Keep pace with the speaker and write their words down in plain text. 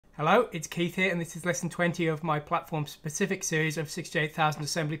Hello, it's Keith here, and this is lesson 20 of my platform-specific series of 68,000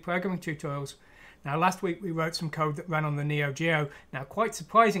 assembly programming tutorials. Now, last week we wrote some code that ran on the NeoGeo. Now, quite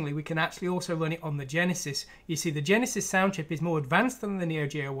surprisingly, we can actually also run it on the Genesis. You see, the Genesis sound chip is more advanced than the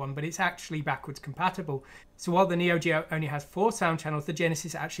NeoGeo one, but it's actually backwards compatible. So while the NeoGeo only has 4 sound channels, the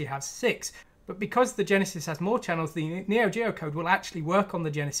Genesis actually has 6. But because the Genesis has more channels, the NeoGeo code will actually work on the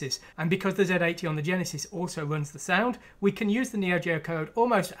Genesis. And because the Z80 on the Genesis also runs the sound, we can use the NeoGeo code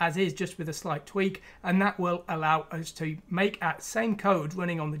almost as is, just with a slight tweak, and that will allow us to make that same code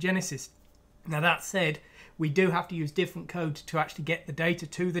running on the Genesis. Now, that said, we do have to use different code to actually get the data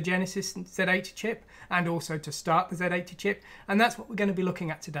to the Genesis Z80 chip and also to start the Z80 chip, and that's what we're going to be looking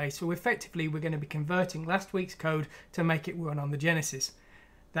at today. So effectively, we're going to be converting last week's code to make it run on the Genesis.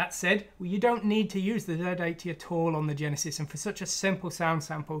 That said, you don't need to use the Z80 at all on the Genesis, and for such a simple sound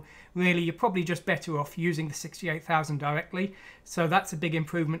sample, really you're probably just better off using the 68,000 directly. So that's a big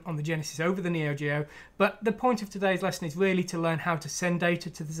improvement on the Genesis over the NeoGeo. But the point of today's lesson is really to learn how to send data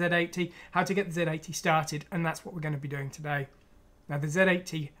to the Z80, how to get the Z80 started, and that's what we're going to be doing today. Now, the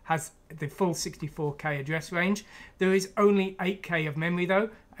Z80 has the full 64K address range. There is only 8K of memory though.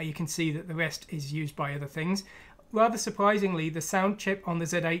 You can see that the rest is used by other things. Rather surprisingly, the sound chip on the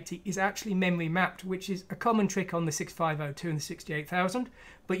Z80 is actually memory mapped, which is a common trick on the 6502 and the 68000,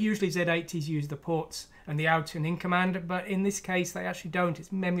 but usually Z80s use the ports and the out and in command, but in this case they actually don't.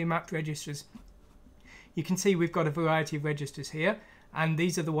 It's memory mapped registers. You can see we've got a variety of registers here, and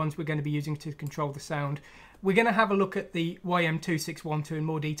these are the ones we're going to be using to control the sound. We're going to have a look at the YM2612 in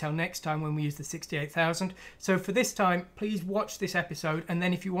more detail next time when we use the 68,000. So for this time, please watch this episode, and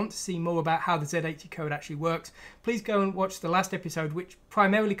then if you want to see more about how the Z80 code actually works, please go and watch the last episode, which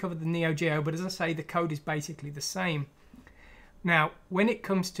primarily covered the NeoGeo, but as I say, the code is basically the same. Now, when it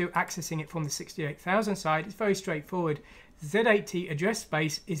comes to accessing it from the 68,000 side, it's very straightforward. The Z80 address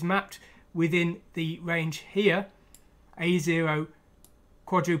space is mapped within the range here, A0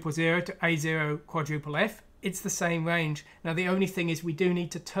 quadruple 0 to A0 quadruple F. It's the same range. Now, the only thing is we do need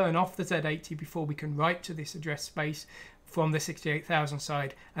to turn off the Z80 before we can write to this address space from the 68,000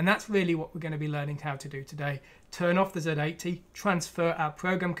 side, and that's really what we're going to be learning how to do today. Turn off the Z80, transfer our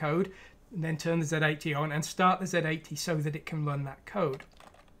program code, and then turn the Z80 on and start the Z80 so that it can run that code.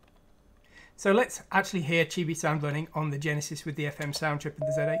 So let's actually hear ChibiSound running on the Genesis with the FM sound chip of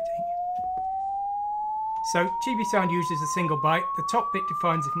the Z80. So ChibiSound uses a single byte. The top bit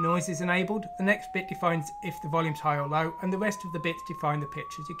defines if noise is enabled, the next bit defines if the volume's high or low, and the rest of the bits define the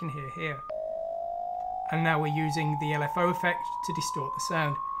pitch, as you can hear here. And now we're using the LFO effect to distort the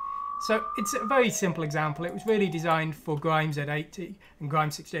sound. So it's a very simple example. It was really designed for Grime Z80 and Grime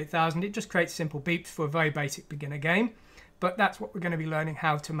 68000. It just creates simple beeps for a very basic beginner game, but that's what we're going to be learning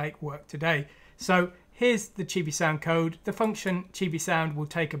how to make work today. So here's the ChibiSound code. The function ChibiSound will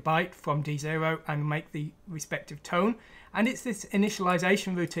take a byte from D0 and make the respective tone. And it's this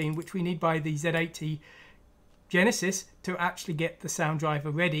initialization routine which we need by the Z80 Genesis to actually get the sound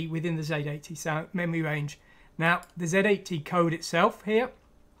driver ready within the Z80 sound memory range. Now, the Z80 code itself here,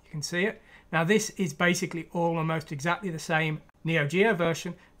 you can see it. Now, this is basically all almost exactly the same NeoGeo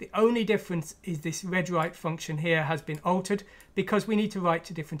version. The only difference is this read write function here has been altered because we need to write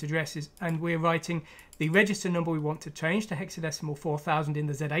to different addresses, and we're writing the register number we want to change to hexadecimal 4000 in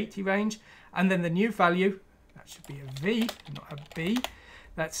the Z80 range, and then the new value, that should be a V, not a B,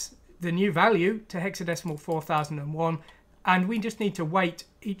 that's the new value to hexadecimal 4001, and we just need to wait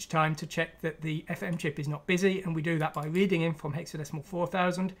each time to check that the FM chip is not busy, and we do that by reading in from hexadecimal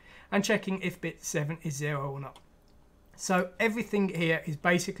 4000 and checking if bit 7 is 0 or not. So everything here is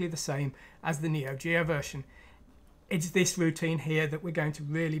basically the same as the NeoGeo version. It's this routine here that we're going to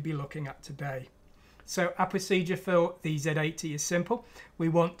really be looking at today. So our procedure for the Z80 is simple. We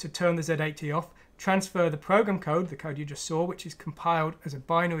want to turn the Z80 off, transfer the program code, the code you just saw, which is compiled as a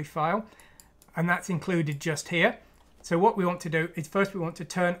binary file, and that's included just here. So what we want to do is first we want to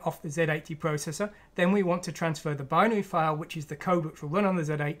turn off the Z80 processor, then we want to transfer the binary file, which is the code which will run on the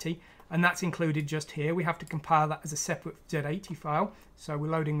Z80, and that's included just here. We have to compile that as a separate Z80 file, so we're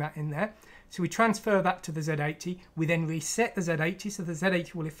loading that in there. So we transfer that to the Z80, we then reset the Z80, so the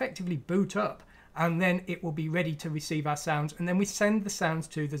Z80 will effectively boot up, and then it will be ready to receive our sounds, and then we send the sounds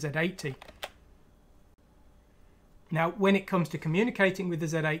to the Z80. Now, when it comes to communicating with the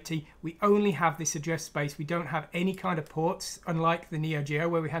Z80, we only have this address space. We don't have any kind of ports, unlike the NeoGeo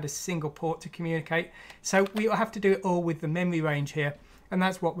where we had a single port to communicate. So we have to do it all with the memory range here, and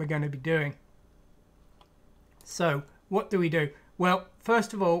that's what we're going to be doing. So what do? Well,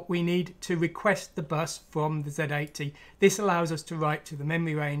 first of all, we need to request the bus from the Z80. This allows us to write to the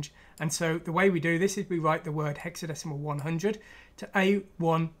memory range. And so the way we do this is we write the word hexadecimal 100 to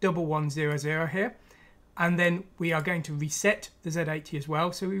A11100 here. And then we are going to reset the Z80 as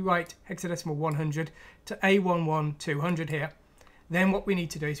well. So we write hexadecimal 100 to A11200 here. Then what we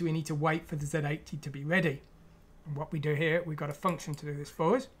need to do is we need to wait for the Z80 to be ready. And what we do here, we've got a function to do this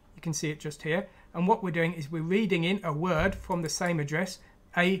for us. You can see it just here. And what we're doing is we're reading in a word from the same address,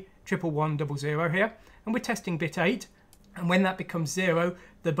 A11100 here. And we're testing bit 8. And when that becomes 0,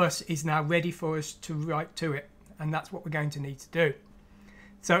 the bus is now ready for us to write to it. And that's what we're going to need to do.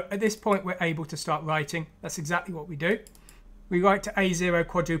 So at this point, we're able to start writing. That's exactly what we do. We write to A0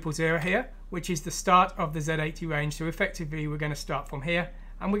 quadruple 0 here, which is the start of the Z80 range. So effectively, we're going to start from here.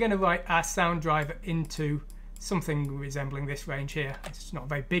 And we're going to write our sound driver into something resembling this range here. It's not a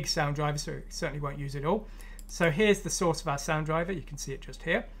very big sound driver, so it certainly won't use it all. So here's the source of our sound driver. You can see it just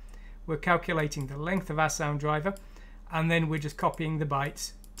here. We're calculating the length of our sound driver, and then we're just copying the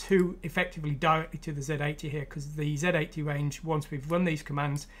bytes to effectively directly to the Z80 here, because the Z80 range, once we've run these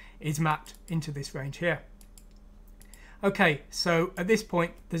commands, is mapped into this range here. Okay, so at this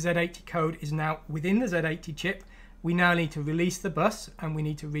point, the Z80 code is now within the Z80 chip. We now need to release the bus, and we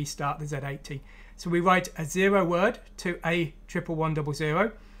need to restart the Z80. So we write a 0 word to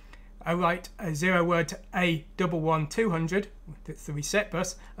A11100. I write a 0 word to A11200, that's the reset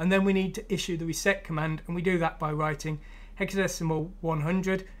bus, and then we need to issue the reset command, and we do that by writing hexadecimal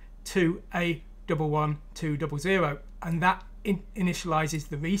 100 to A11200, and that initializes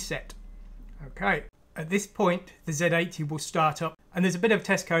the reset. Okay, at this point the Z80 will start up, and there's a bit of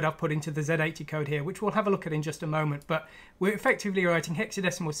test code I've put into the Z80 code here, which we'll have a look at in just a moment, but we're effectively writing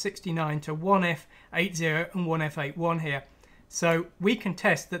hexadecimal 69 to 1F80 and 1F81 here. So we can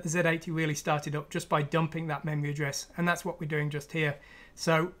test that the Z80 really started up just by dumping that memory address, and that's what we're doing just here.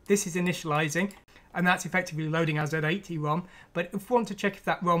 So this is initializing, and that's effectively loading our Z80 ROM, but if we want to check if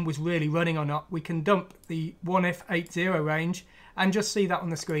that ROM was really running or not, we can dump the 1F80 range and just see that on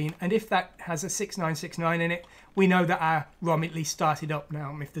the screen, and if that has a 6969 in it, we know that our ROM at least started up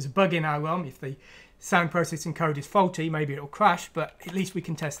now. If there's a bug in our ROM, if the sound processing code is faulty, maybe it'll crash, but at least we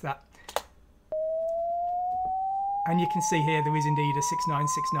can test that. And you can see here there is indeed a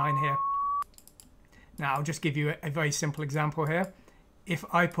 6969 here. Now I'll just give you a very simple example here. If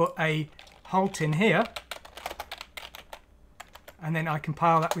I put a halt in here, and then I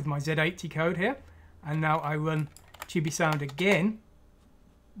compile that with my Z80 code here, and now I run ChibiSound again,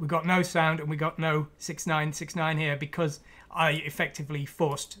 we got no sound and we got no 6969 here because I effectively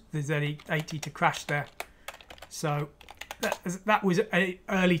forced the Z80 to crash there. So that was an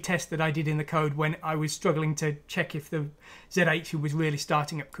early test that I did in the code when I was struggling to check if the Z80 was really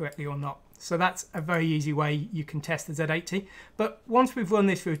starting up correctly or not. So that's a very easy way you can test the Z80. But once we've run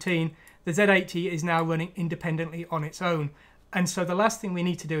this routine, the Z80 is now running independently on its own. And so the last thing we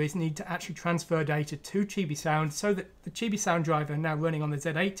need to do is need to actually transfer data to ChibiSound so that the ChibiSound driver now running on the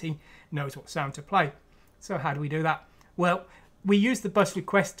Z80 knows what sound to play. So how do we do that? Well, we use the bus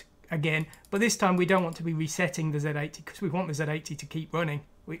request again, but this time we don't want to be resetting the Z80 because we want the Z80 to keep running.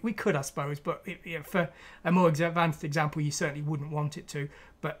 We could, I suppose, but for a more advanced example, you certainly wouldn't want it to.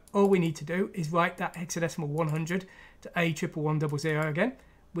 But all we need to do is write that hexadecimal 100 to A11100 again.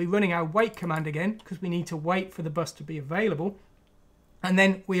 We're running our wait command again because we need to wait for the bus to be available. And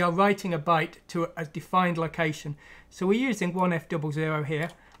then we are writing a byte to a defined location. So we're using 1F00 here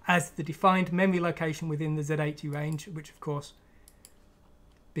as the defined memory location within the Z80 range, which of course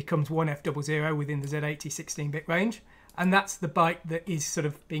becomes 1F00 within the Z80 16-bit range. And that's the byte that is sort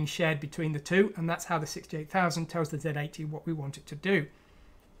of being shared between the two. And that's how the 68000 tells the Z80 what we want it to do.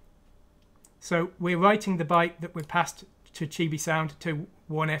 So we're writing the byte that we passed to ChibiSound to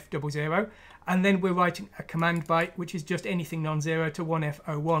 1F00, and then we're writing a command byte which is just anything non-zero to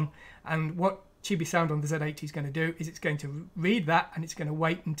 1F01, and what ChibiSound on the Z80 is going to do is it's going to read that and it's going to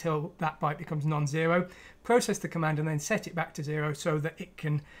wait until that byte becomes non-zero, process the command and then set it back to 0 so that it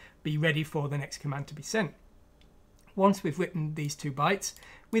can be ready for the next command to be sent. Once we've written these 2 bytes,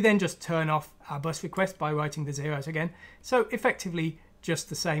 we then just turn off our bus request by writing the zeros again, so effectively just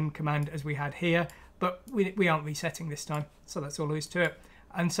the same command as we had here, but we aren't resetting this time, so that's all there is to it.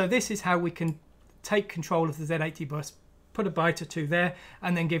 And so this is how we can take control of the Z80 bus, put a byte or 2 there,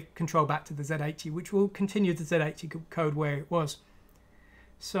 and then give control back to the Z80, which will continue the Z80 code where it was.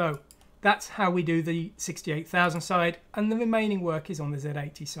 So that's how we do the 68000 side, and the remaining work is on the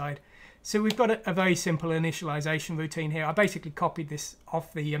Z80 side. So we've got a very simple initialization routine here. I basically copied this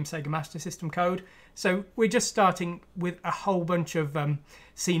off the Sega Master System code. So we're just starting with a whole bunch of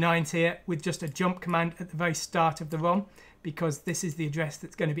C9s here with just a jump command at the very start of the ROM, because this is the address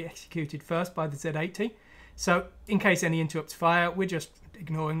that's going to be executed first by the Z80. So in case any interrupts fire, we're just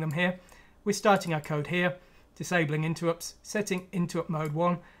ignoring them here. We're starting our code here, disabling interrupts, setting interrupt mode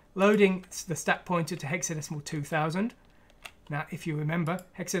 1, loading the stack pointer to hexadecimal 2000. Now, if you remember,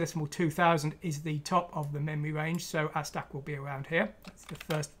 hexadecimal 2000 is the top of the memory range, so our stack will be around here. That's the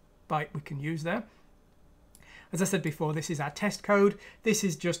first byte we can use there. As I said before, this is our test code. This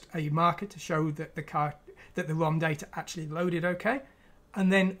is just a marker to show that the ROM data actually loaded okay.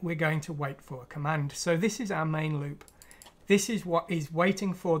 And then we're going to wait for a command. So this is our main loop. This is what is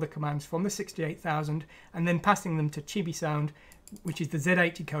waiting for the commands from the 68000 and then passing them to ChibiSound, which is the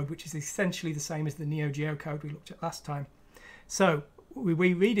Z80 code, which is essentially the same as the NeoGeo code we looked at last time. So we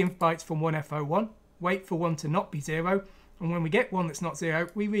read inf bytes from 1F01, wait for 1 to not be 0, and when we get one that's not 0,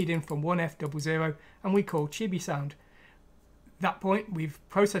 we read in from 1F00 and we call ChibiSound. At that point, we've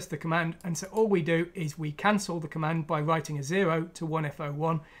processed the command, and so all we do is we cancel the command by writing a 0 to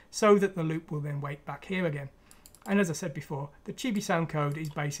 1F01 so that the loop will then wait back here again. And as I said before, the ChibiSound code is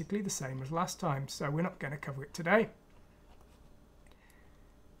basically the same as last time, so we're not going to cover it today.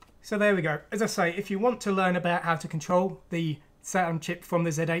 So there we go. As I say, if you want to learn about how to control the sound chip from the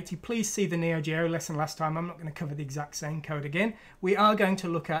Z80, please see the NeoGeo lesson last time. I'm not going to cover the exact same code again. We are going to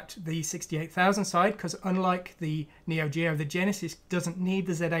look at the 68000 side, because unlike the NeoGeo, the Genesis doesn't need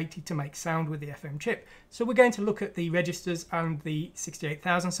the Z80 to make sound with the FM chip. So we're going to look at the registers and the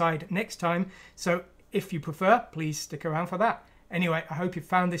 68000 side next time. So if you prefer, please stick around for that. Anyway, I hope you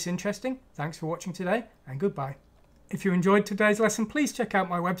found this interesting. Thanks for watching today, and goodbye. If you enjoyed today's lesson, please check out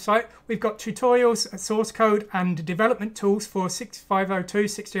my website. We've got tutorials, source code and development tools for 6502,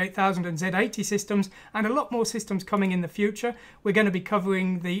 68000 and Z80 systems, and a lot more systems coming in the future. We're going to be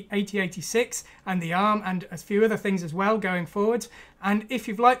covering the 8086 and the ARM and a few other things as well going forwards. And if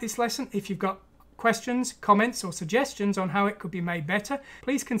you've liked this lesson, if you've got questions, comments or suggestions on how it could be made better,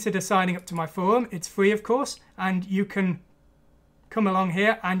 please consider signing up to my forum. It's free, of course, and you can come along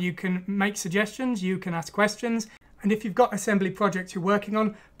here and you can make suggestions, you can ask questions. And if you've got assembly projects you're working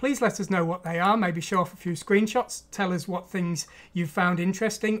on, please let us know what they are. Maybe show off a few screenshots, tell us what things you've found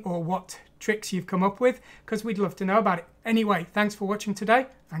interesting or what tricks you've come up with, because we'd love to know about it. Anyway, thanks for watching today,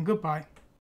 and goodbye.